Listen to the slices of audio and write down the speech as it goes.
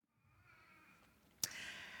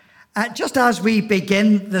Just as we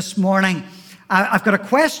begin this morning, I've got a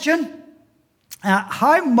question.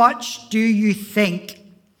 How much do you think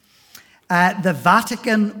the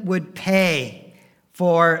Vatican would pay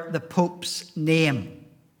for the Pope's name?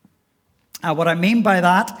 What I mean by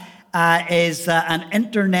that is an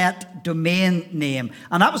internet domain name.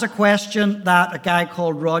 And that was a question that a guy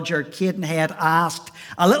called Roger Cadenhead asked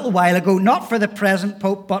a little while ago, not for the present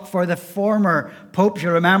Pope, but for the former Pope. You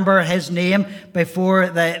remember his name before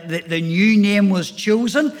the new name was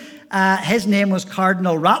chosen. His name was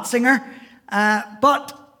Cardinal Ratzinger.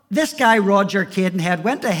 But this guy, Roger Cadenhead,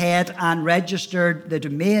 went ahead and registered the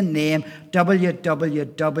domain name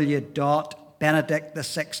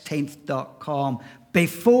www.benedictxvi.com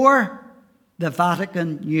before the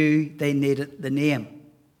Vatican knew they needed the name.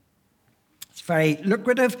 It's very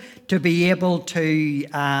lucrative to be able to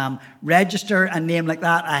register a name like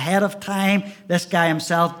that ahead of time. This guy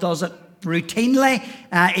himself does it routinely.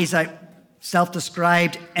 He's a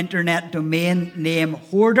self-described internet domain name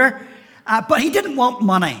hoarder. But he didn't want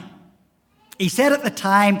money. He said at the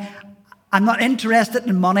time, I'm not interested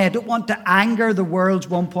in money. I don't want to anger the world's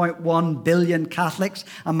 1.1 billion Catholics,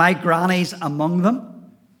 and my granny's among them.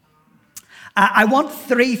 I want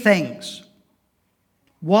three things.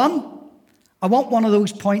 One, I want one of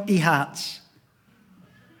those pointy hats.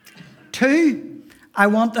 Two, I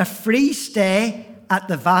want a free stay at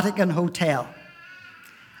the Vatican Hotel.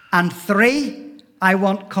 And three, I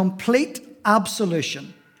want complete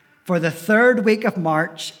absolution for the third week of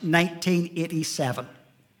March, 1987.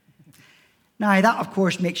 Now, that, of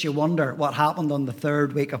course, makes you wonder what happened on the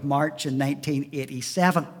third week of March in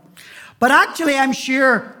 1987. But actually, I'm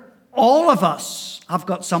sure all of us have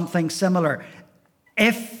got something similar.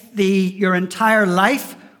 If your entire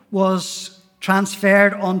life was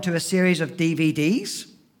transferred onto a series of DVDs,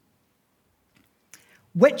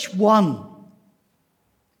 which one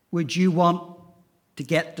would you want to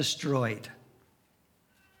get destroyed?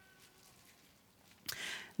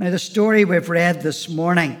 Now, the story we've read this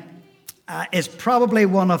morning is probably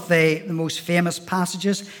one of the most famous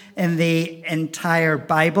passages in the entire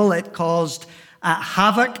Bible. It caused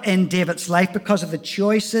havoc in David's life because of the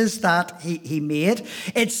choices that he made.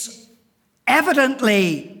 It's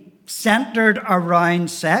evidently centered around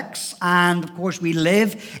sex, and of course we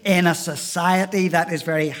live in a society that is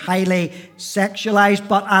very highly sexualized,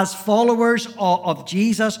 but as followers of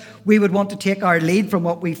Jesus, we would want to take our lead from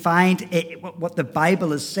what we find, what the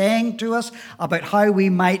Bible is saying to us about how we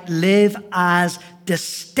might live as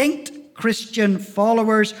distinct Christian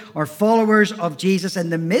followers or followers of Jesus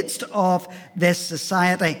in the midst of this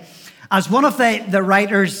society. As one of the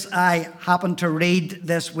writers I happened to read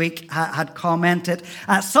this week had commented,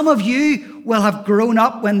 some of you will have grown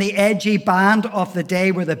up when the edgy band of the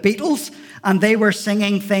day were the Beatles, and they were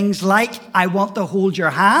singing things like, I Want to Hold Your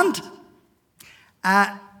Hand.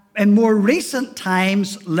 In more recent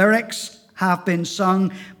times, lyrics have been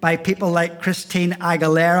sung by people like Christine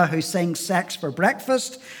Aguilera, who sings Sex for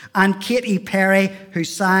Breakfast, and Katy Perry, who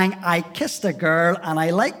sang I Kissed a Girl and I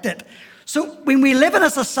Liked It. So when we live in a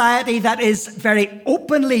society that is very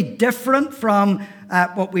openly different from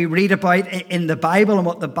what we read about in the Bible and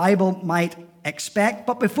what the Bible might expect,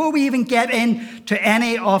 but before we even get into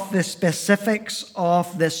any of the specifics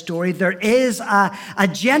of this story, there is a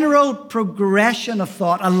general progression of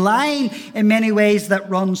thought, a line in many ways that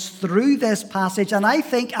runs through this passage, and I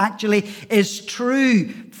think actually is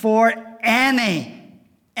true for any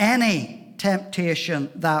temptation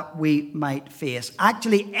that we might face.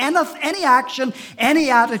 Actually, any action, any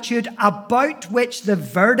attitude about which the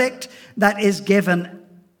verdict that is given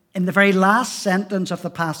in the very last sentence of the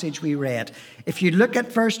passage we read. If you look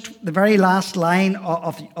at first the very last line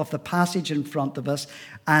of the passage in front of us,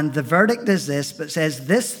 and the verdict is this, but it says,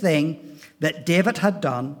 this thing that David had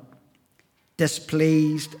done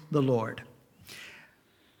displeased the Lord.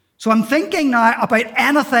 So I'm thinking now about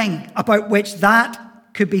anything about which that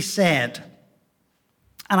could be said.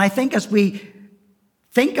 And I think as we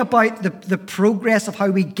think about the progress of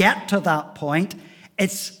how we get to that point,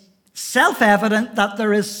 it's self-evident that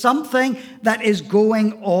there is something that is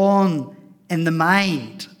going on in the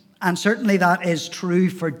mind. And certainly that is true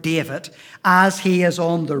for David as he is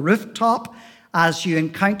on the rooftop, as you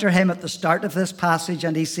encounter him at the start of this passage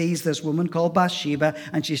and he sees this woman called Bathsheba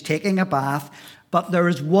and she's taking a bath. But there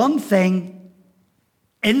is one thing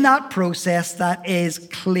in that process that is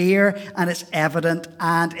clear and it's evident,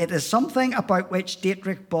 and it is something about which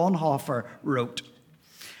Dietrich Bonhoeffer wrote.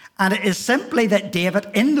 And it is simply that David,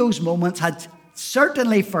 in those moments, had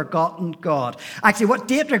certainly forgotten God. Actually, what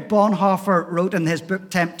Dietrich Bonhoeffer wrote in his book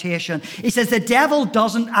Temptation, he says the devil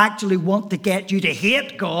doesn't actually want to get you to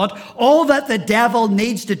hate God. All that the devil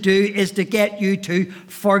needs to do is to get you to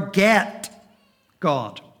forget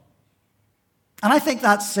God. And I think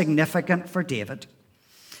that's significant for David.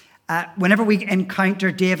 Whenever we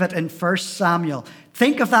encounter David in 1 Samuel,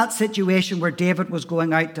 think of that situation where David was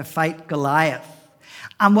going out to fight Goliath.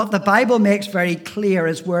 And what the Bible makes very clear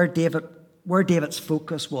is where David's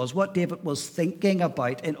focus was, what David was thinking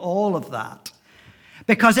about in all of that.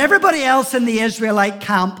 Because everybody else in the Israelite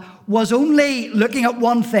camp was only looking at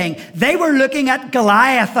one thing. They were looking at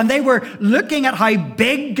Goliath, and they were looking at how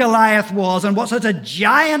big Goliath was and what sort of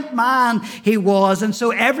giant man he was. And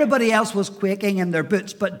so everybody else was quaking in their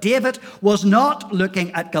boots. But David was not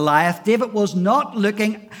looking at Goliath. David was not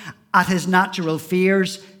looking at his natural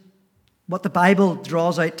fears. What the Bible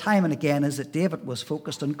draws out time and again is that David was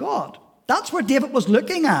focused on God. That's where David was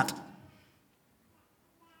looking at.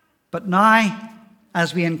 But now,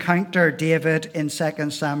 as we encounter David in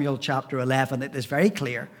 2 Samuel chapter 11, it is very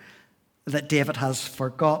clear that David has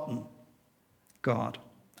forgotten God.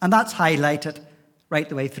 And that's highlighted right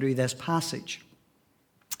the way through this passage.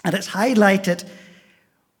 And it's highlighted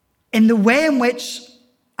in the way in which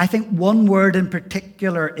I think one word in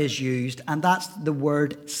particular is used, and that's the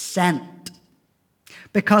word sent.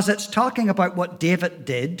 Because it's talking about what David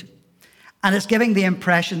did, and it's giving the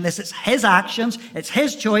impression this is his actions, it's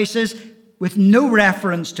his choices, with no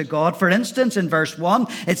reference to God. For instance, in verse 1,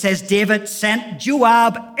 it says David sent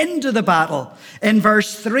Joab into the battle. In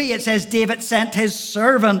verse 3, it says David sent his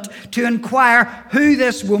servant to inquire who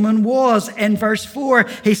this woman was. In verse 4,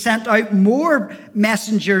 he sent out more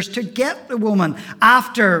messengers to get the woman.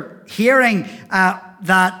 After hearing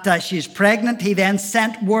that she's pregnant, he then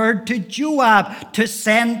sent word to Joab to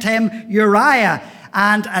send him Uriah.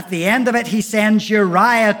 And at the end of it, he sends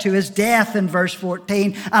Uriah to his death in verse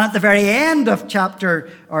 14. And at the very end of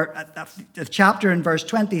the chapter in verse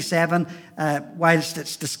 27, whilst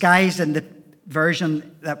it's disguised in the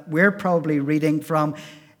version that we're probably reading from,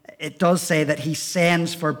 it does say that he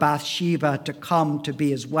sends for Bathsheba to come to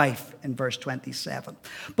be his wife in verse 27.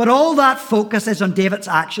 But all that focus is on David's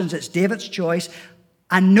actions. It's David's choice.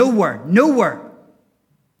 And nowhere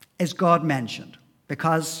is God mentioned,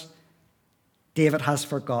 because David has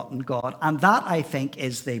forgotten God. And that, I think,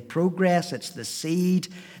 is the progress, it's the seed,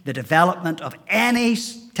 the development of any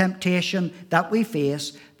temptation that we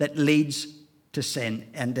face that leads to sin.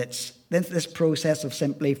 And it's this process of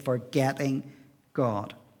simply forgetting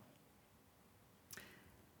God.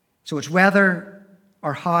 So it's whether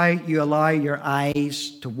or how you allow your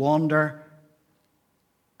eyes to wander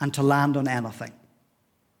and to land on anything.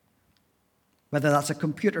 Whether that's a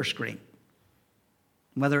computer screen,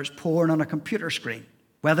 whether it's porn on a computer screen,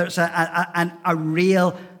 whether it's a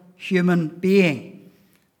real human being.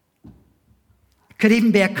 It could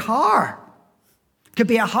even be a car. It could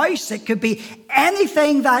be a house. It could be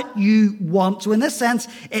anything that you want. So in this sense,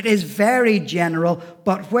 it is very general.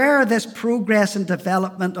 But where this progress and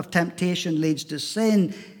development of temptation leads to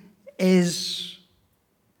sin is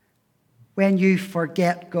when you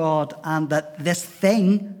forget God and that this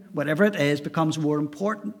thing, whatever it is, becomes more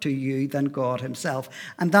important to you than God himself.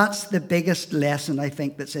 And that's the biggest lesson, I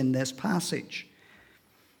think, that's in this passage.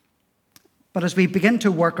 But as we begin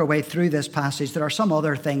to work our way through this passage, there are some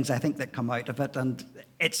other things, I think, that come out of it. And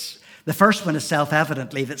the first one is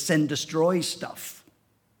self-evidently that sin destroys stuff.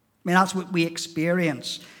 I mean, that's what we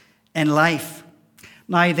experience in life.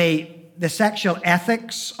 Now, the sexual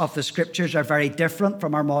ethics of the scriptures are very different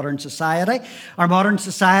from our modern society. Our modern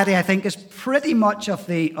society, I think, is pretty much of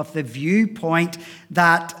the viewpoint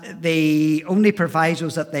that the only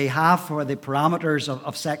provisos that they have for the parameters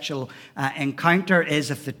of sexual encounter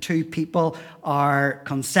is if the two people are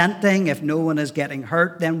consenting, if no one is getting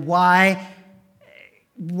hurt, then why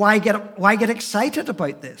get excited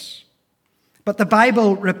about this? But the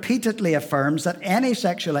Bible repeatedly affirms that any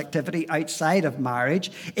sexual activity outside of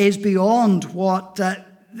marriage is beyond what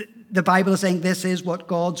the Bible is saying this is what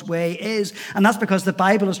God's way is. And that's because the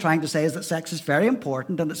Bible is trying to say is that sex is very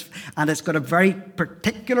important and it's got a very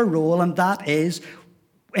particular role, and that is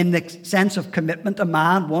in the sense of commitment to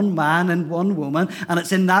one man and one woman, and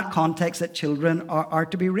it's in that context that children are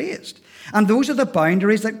to be raised. And those are the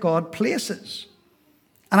boundaries that God places.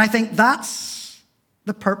 And I think that's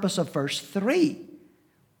the purpose of verse 3.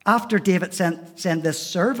 After David sent this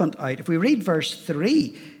servant out, if we read verse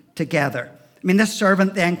 3 together, I mean, this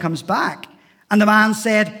servant then comes back, and the man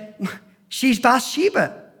said, she's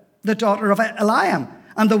Bathsheba, the daughter of Eliam.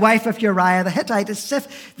 and the wife of Uriah the Hittite. It's as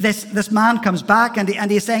if this man comes back and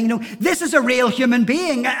he's saying, this is a real human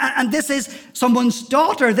being, and this is someone's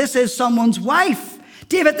daughter, this is someone's wife.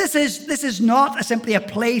 David, this is not simply a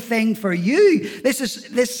plaything for you. This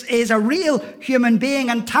is a real human being,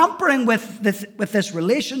 and tampering with this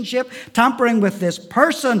relationship, tampering with this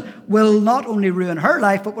person will not only ruin her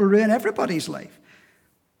life, but will ruin everybody's life.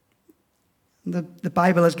 The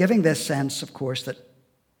Bible is giving this sense, of course, that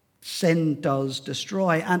sin does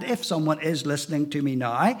destroy. And if someone is listening to me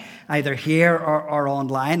now, either here or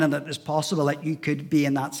online, and it is possible that you could be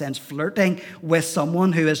in that sense flirting with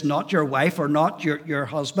someone who is not your wife or not your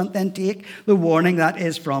husband, then take the warning that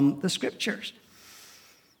is from the Scriptures.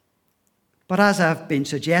 But as I've been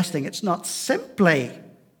suggesting, it's not simply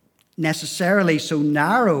necessarily so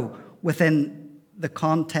narrow within the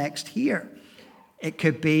context here. It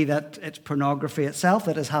could be that it's pornography itself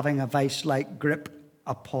that is having a vice-like grip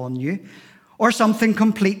upon you, or something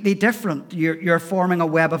completely different. You're forming a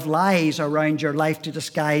web of lies around your life to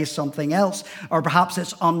disguise something else, or perhaps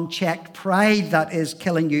it's unchecked pride that is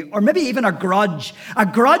killing you, or maybe even a grudge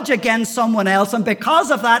against someone else, and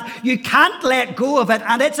because of that, you can't let go of it,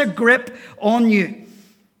 and it's a grip on you.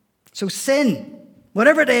 So sin,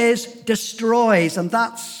 whatever it is, destroys, and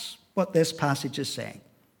that's what this passage is saying.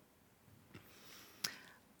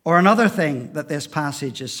 Or another thing that this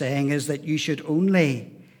passage is saying is that you should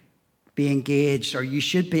only be engaged, or you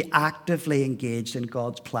should be actively engaged in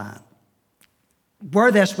God's plan.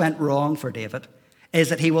 Where this went wrong for David is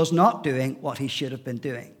that he was not doing what he should have been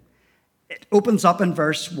doing. It opens up in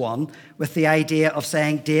verse 1 with the idea of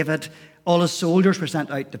saying David, all his soldiers were sent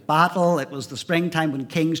out to battle. It was the springtime when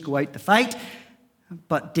kings go out to fight.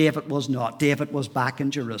 But David was not. David was back in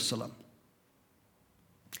Jerusalem.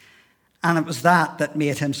 And it was that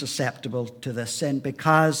made him susceptible to this sin,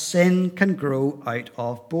 because sin can grow out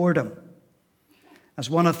of boredom. As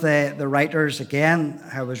one of the writers, again,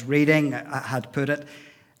 I was reading, had put it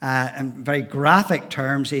in very graphic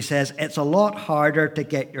terms, he says, it's a lot harder to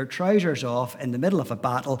get your trousers off in the middle of a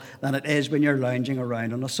battle than it is when you're lounging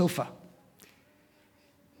around on a sofa.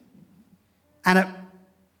 And it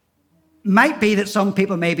might be that some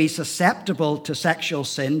people may be susceptible to sexual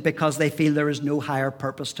sin because they feel there is no higher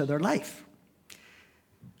purpose to their life.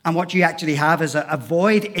 And what you actually have is a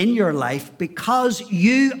void in your life because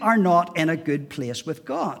you are not in a good place with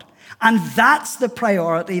God. And that's the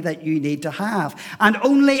priority that you need to have. And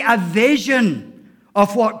only a vision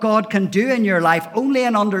of what God can do in your life, only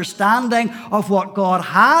an understanding of what God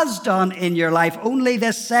has done in your life, only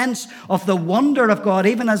this sense of the wonder of God,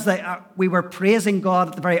 even as we were praising God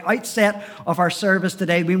at the very outset of our service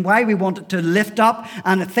today. I mean, why we wanted to lift up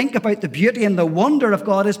and think about the beauty and the wonder of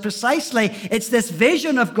God is precisely, it's this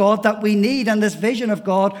vision of God that we need, and this vision of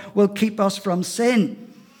God will keep us from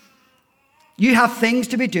sin. You have things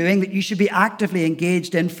to be doing that you should be actively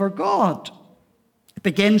engaged in for God. It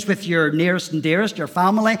begins with your nearest and dearest, your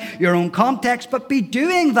family, your own context, but be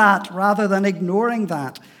doing that rather than ignoring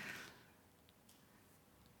that.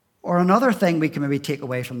 Or another thing we can maybe take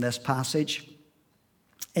away from this passage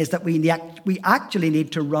is that we actually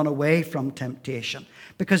need to run away from temptation,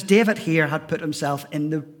 because David here had put himself in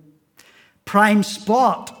the prime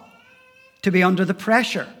spot to be under the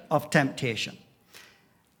pressure of temptation.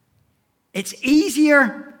 It's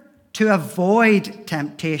easier to avoid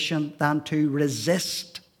temptation than to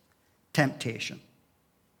resist temptation.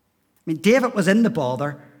 I mean, David was in the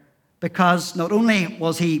bother because not only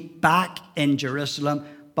was he back in Jerusalem,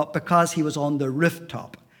 but because he was on the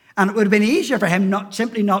rooftop. And it would have been easier for him not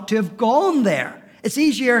to have gone there. It's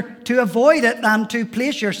easier to avoid it than to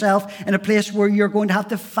place yourself in a place where you're going to have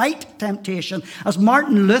to fight temptation. As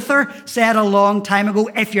Martin Luther said a long time ago,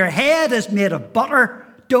 if your head is made of butter,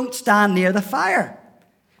 don't stand near the fire.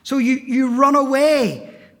 So you run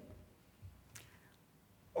away.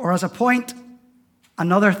 Or as a point,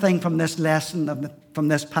 another thing from this lesson, from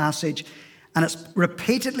this passage, and it's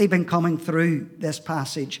repeatedly been coming through this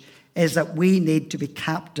passage, is that we need to be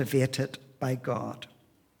captivated by God.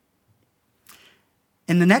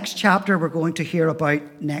 In the next chapter we're going to hear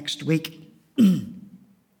about next week,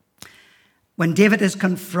 when David is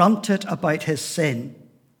confronted about his sin,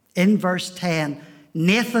 in verse 10,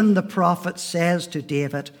 Nathan the prophet says to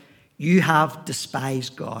David, you have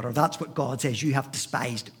despised God, or that's what God says, you have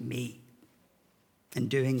despised me in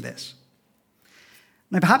doing this.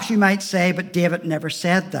 Now perhaps you might say, but David never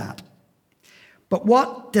said that. But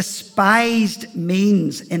what despised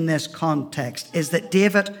means in this context is that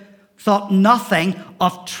David thought nothing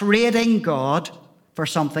of trading God for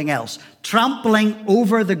something else, trampling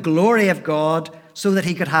over the glory of God so that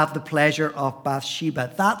he could have the pleasure of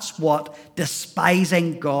Bathsheba. That's what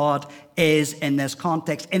despising God is in this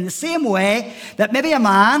context. In the same way that maybe a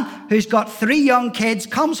man who's got 3 young kids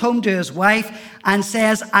comes home to his wife and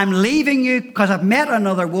says, I'm leaving you because I've met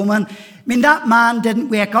another woman. I mean, that man didn't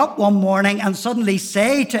wake up one morning and suddenly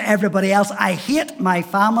say to everybody else, I hate my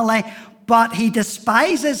family. But he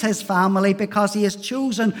despises his family because he has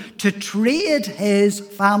chosen to trade his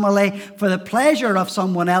family for the pleasure of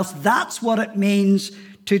someone else. That's what it means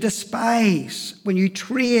to despise, when you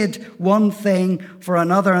trade one thing for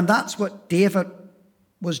another. And that's what David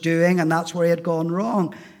was doing, and that's where he had gone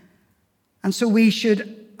wrong. And so we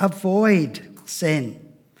should avoid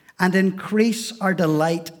sin and increase our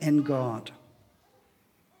delight in God.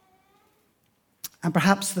 And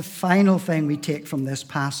perhaps the final thing we take from this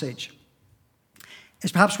passage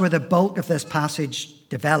is perhaps where the bulk of this passage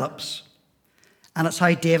develops. And it's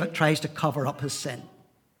how David tries to cover up his sin.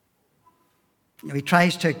 He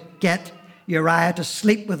tries to get Uriah to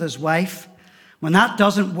sleep with his wife. When that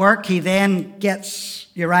doesn't work, he then gets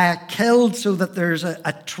Uriah killed so that there's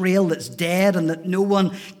a trail that's dead and that no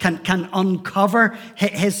one can uncover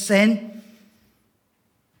his sin.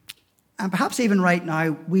 And perhaps even right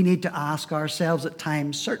now, we need to ask ourselves at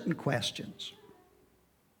times certain questions.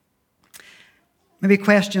 Maybe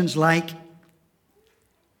questions like,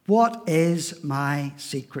 what is my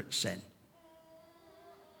secret sin?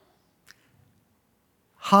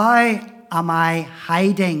 How am I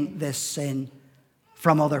hiding this sin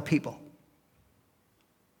from other people?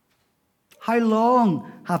 How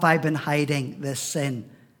long have I been hiding this sin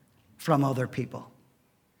from other people?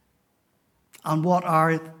 And what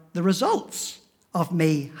are the results of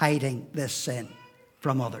me hiding this sin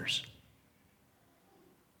from others?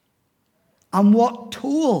 And what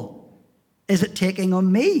toll is it taking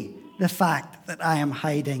on me, the fact that I am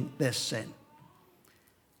hiding this sin?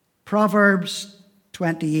 Proverbs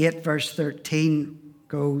 28 verse 13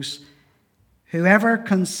 goes, whoever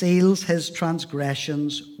conceals his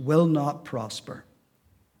transgressions will not prosper,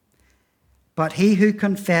 but he who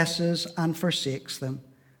confesses and forsakes them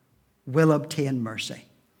will obtain mercy.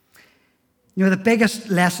 You know, the biggest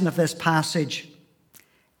lesson of this passage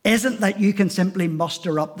isn't that you can simply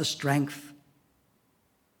muster up the strength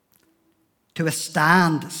to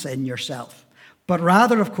withstand sin yourself, but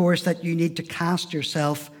rather, of course, that you need to cast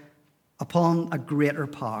yourself upon a greater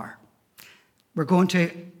power. We're going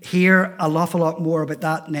to hear an awful lot more about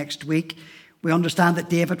that next week. We understand that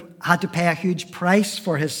David had to pay a huge price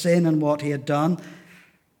for his sin and what he had done.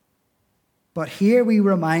 But here we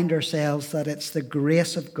remind ourselves that it's the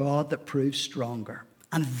grace of God that proves stronger.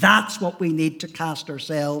 And that's what we need to cast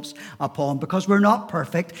ourselves upon, because we're not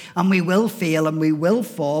perfect and we will fail and we will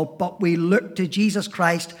fall, but we look to Jesus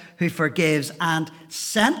Christ who forgives. And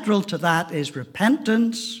central to that is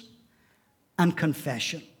repentance and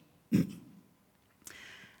confession.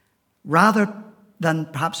 Rather than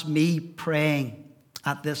perhaps me praying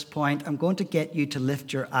at this point, I'm going to get you to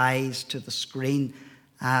lift your eyes to the screen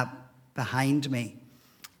behind me.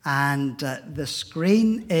 And the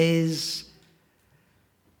screen is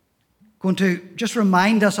going to just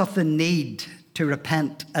remind us of the need to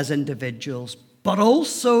repent as individuals, but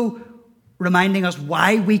also reminding us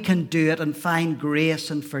why we can do it and find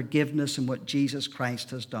grace and forgiveness in what Jesus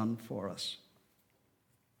Christ has done for us.